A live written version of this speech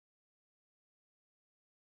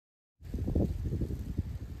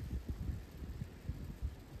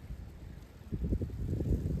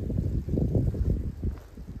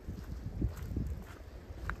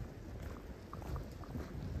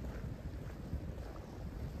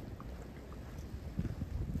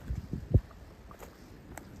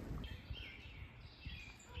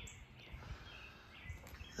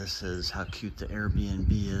This is how cute the Airbnb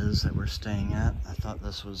is that we're staying at. I thought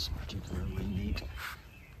this was particularly neat.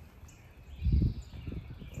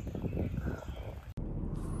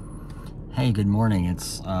 Hey, good morning.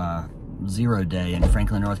 It's 0 day in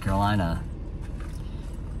Franklin, North Carolina.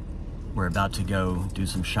 We're about to go do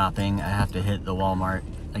some shopping. I have to hit the Walmart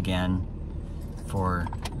again for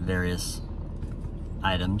various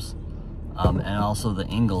items. And also the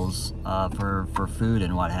Ingles for food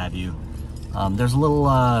and what have you. There's a little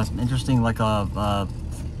interesting, like a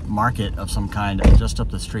market of some kind just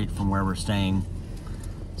up the street from where we're staying.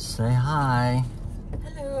 Say hi.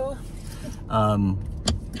 Hello.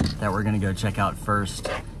 That we're gonna go check out first.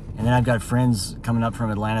 And then I've got friends coming up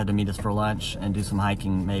from Atlanta to meet us for lunch and do some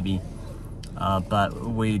hiking maybe. But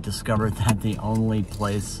we discovered that the only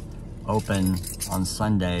place open on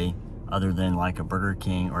Sunday other than like a Burger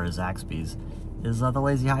King or a Zaxby's is the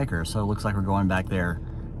Lazy Hiker. So it looks like we're going back there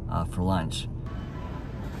for lunch.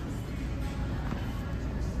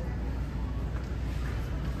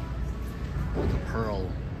 The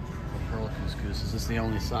pearl couscous. Is this the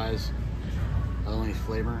only size, the only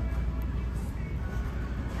flavor?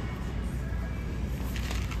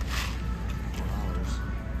 $4.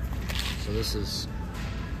 So this is,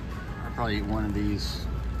 I'll probably eat one of these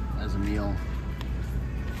as a meal.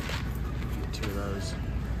 Get 2 of those.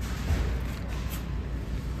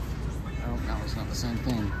 Oh, that was not the same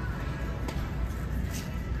thing.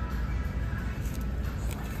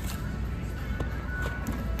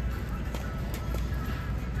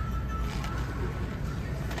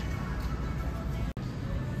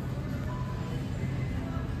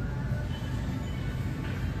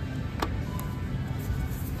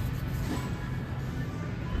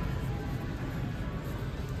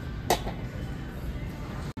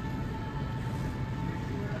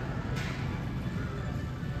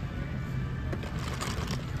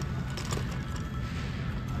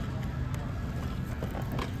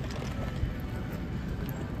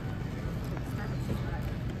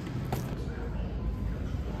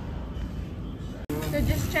 So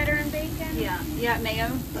just cheddar and bacon? Yeah. Yeah, mayo.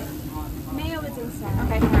 Mayo is inside.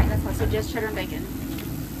 Okay, all right, that's fine. So just cheddar and bacon.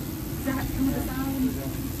 Does that come with a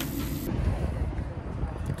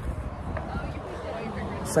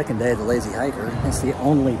salad? Second day of the Lazy Hiker. It's the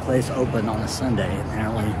only place open on a Sunday,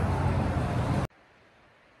 apparently.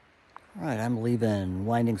 All right, I'm leaving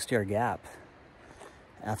Winding Stair Gap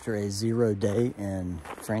after a 0 day in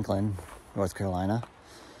Franklin, North Carolina.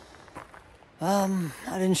 I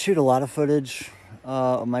didn't shoot a lot of footage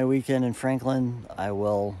on my weekend in Franklin. I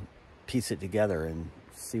will piece it together and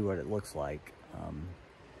see what it looks like.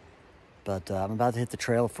 But I'm about to hit the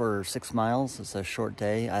trail for 6 miles. It's a short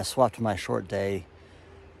day. I swapped my short day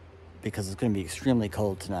because it's going to be extremely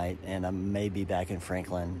cold tonight, and I may be back in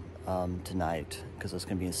Franklin tonight because it's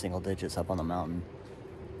going to be in single digits up on the mountain.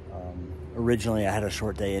 Originally, I had a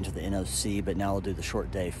short day into the NOC, but now I'll do the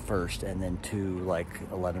short day first and then 2 like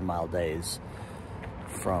 11-mile days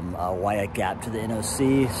from Wayah Gap to the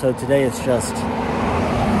NOC. So today it's just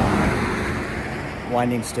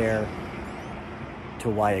Winding Stair to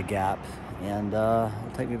Wayah Gap, and it'll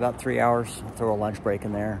take me about 3 hours. I'll throw a lunch break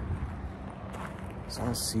in there. So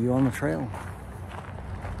I'll see you on the trail.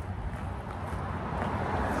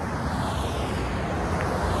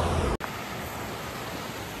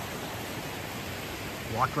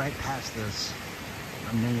 Walked right past this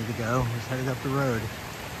a minute ago. Just headed up the road.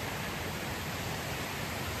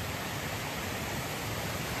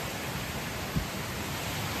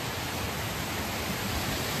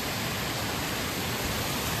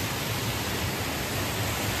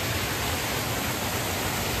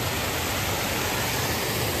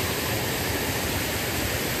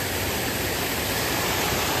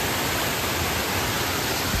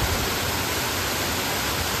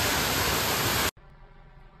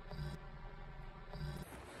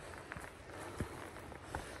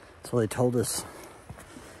 So they told us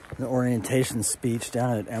in the orientation speech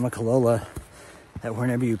down at Amicalola that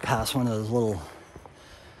whenever you pass one of those little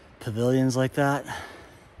pavilions like that,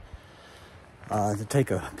 to take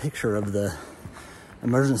a picture of the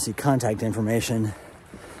emergency contact information,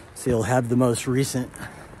 so you'll have the most recent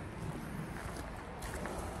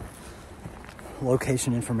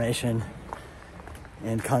location information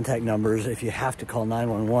and contact numbers. If you have to call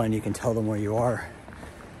 911, you can tell them where you are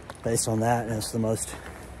based on that, and it's the most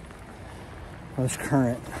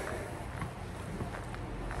current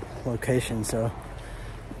location. So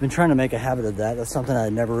I've been trying to make a habit of that. That's something I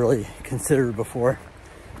had never really considered before,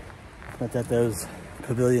 but that those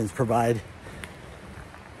pavilions provide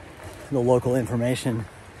the local information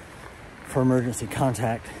for emergency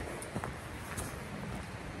contact.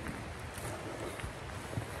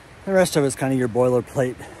 The rest of it's kind of your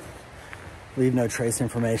boilerplate, leave no trace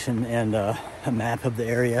information, and a map of the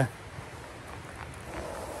area,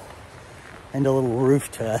 and a little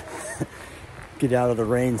roof to get out of the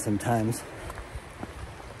rain sometimes.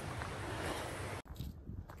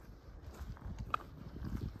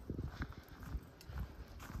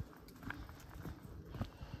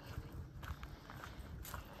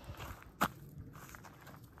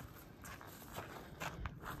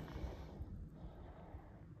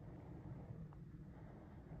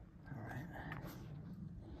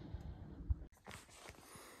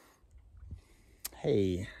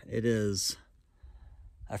 Hey, it is,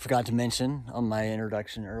 I forgot to mention on my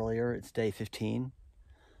introduction earlier, it's day 15.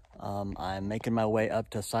 I'm making my way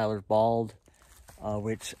up to Siler's Bald,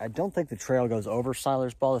 which I don't think the trail goes over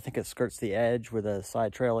Siler's Bald. I think it skirts the edge with a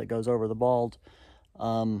side trail that goes over the bald.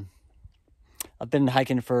 I've been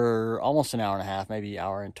hiking for almost an hour and a half, maybe an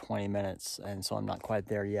hour and 20 minutes, and so I'm not quite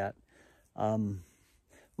there yet.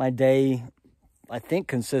 My day, I think,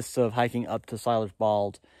 consists of hiking up to Siler's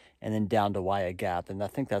Bald and then down to Wayah Gap. And I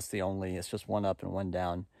think that's the only, it's just one up and one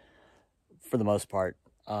down for the most part.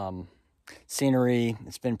 Scenery,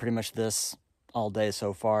 it's been pretty much this all day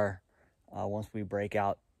so far. Once we break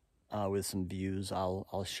out with some views,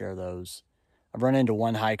 I'll share those. I've run into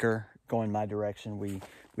one hiker going my direction. We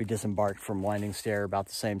disembarked from Winding Stair about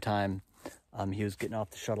the same time. He was getting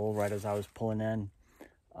off the shuttle right as I was pulling in.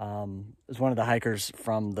 It was one of the hikers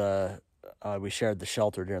from we shared the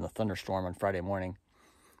shelter during the thunderstorm on Friday morning.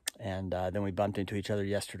 And then we bumped into each other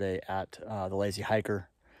yesterday at the Lazy Hiker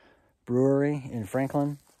Brewery in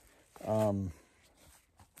Franklin.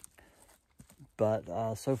 But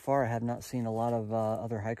so far I have not seen a lot of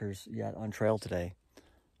other hikers yet on trail today.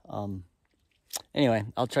 Anyway,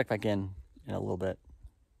 I'll check back in a little bit.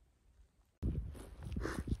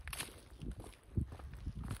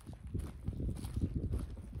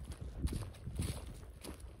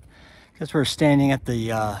 Guess we're standing at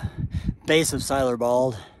the base of Siler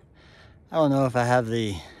Bald. I don't know if I have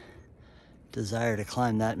the desire to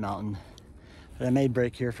climb that mountain, but I may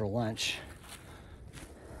break here for lunch.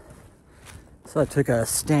 So I took a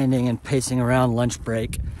standing and pacing around lunch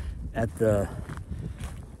break at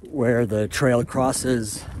where the trail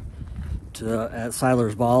crosses at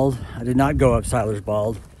Siler's Bald. I did not go up Siler's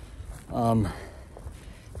Bald.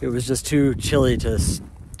 It was just too chilly to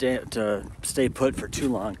stay put for too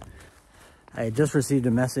long. I just received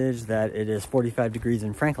a message that it is 45 degrees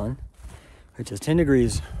in Franklin, which is 10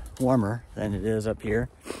 degrees warmer than it is up here.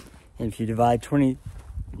 And if you divide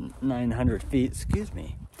 2,900 feet,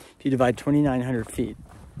 if you divide 2,900 feet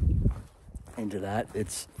into that,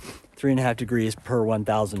 it's 3.5 degrees per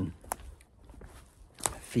 1,000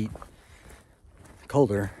 feet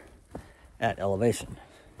colder at elevation.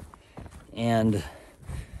 And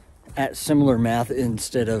at similar math,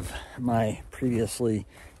 instead of my previously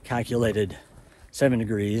calculated 7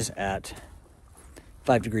 degrees at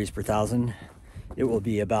 5 degrees per thousand, it will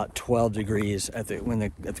be about 12 degrees at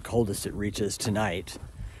the coldest it reaches tonight,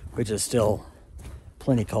 which is still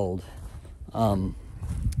plenty cold.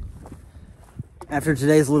 After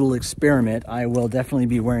today's little experiment, I will definitely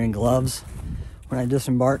be wearing gloves when I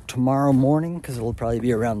disembark tomorrow morning, because it'll probably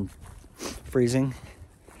be around freezing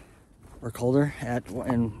or colder at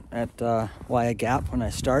Wayah Gap when I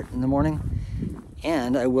start in the morning.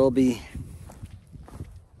 And I will be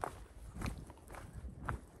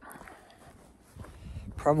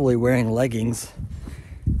probably wearing leggings.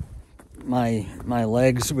 My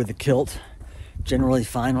legs with the kilt generally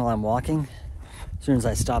fine while I'm walking. As soon as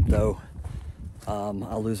I stop though,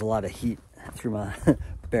 I'll lose a lot of heat through my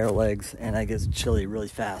bare legs and I get chilly really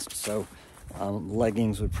fast. So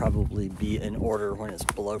leggings would probably be in order when it's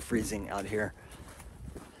below freezing out here.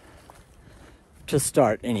 To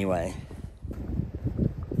start anyway.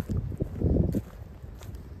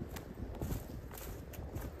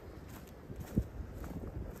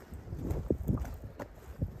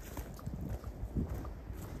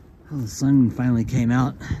 Well, the sun finally came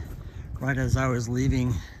out right as I was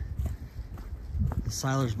leaving the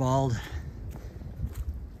Siler's Bald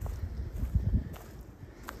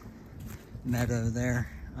meadow there.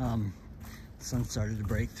 The sun started to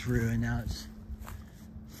break through and now it's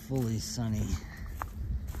fully sunny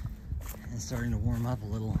and starting to warm up a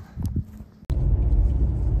little.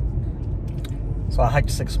 So I hiked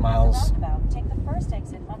 6 miles. Take the first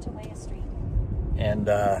exit onto Wayah Street. And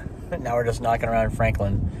now we're just knocking around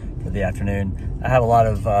Franklin for the afternoon. I have a lot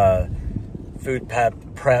of food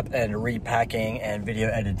prep and repacking and video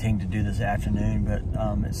editing to do this afternoon, but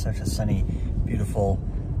it's such a sunny, beautiful,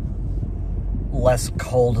 less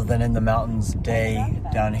cold than in the mountains day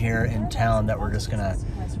down here in town that we're just gonna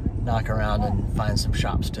knock around and find some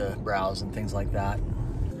shops to browse and things like that.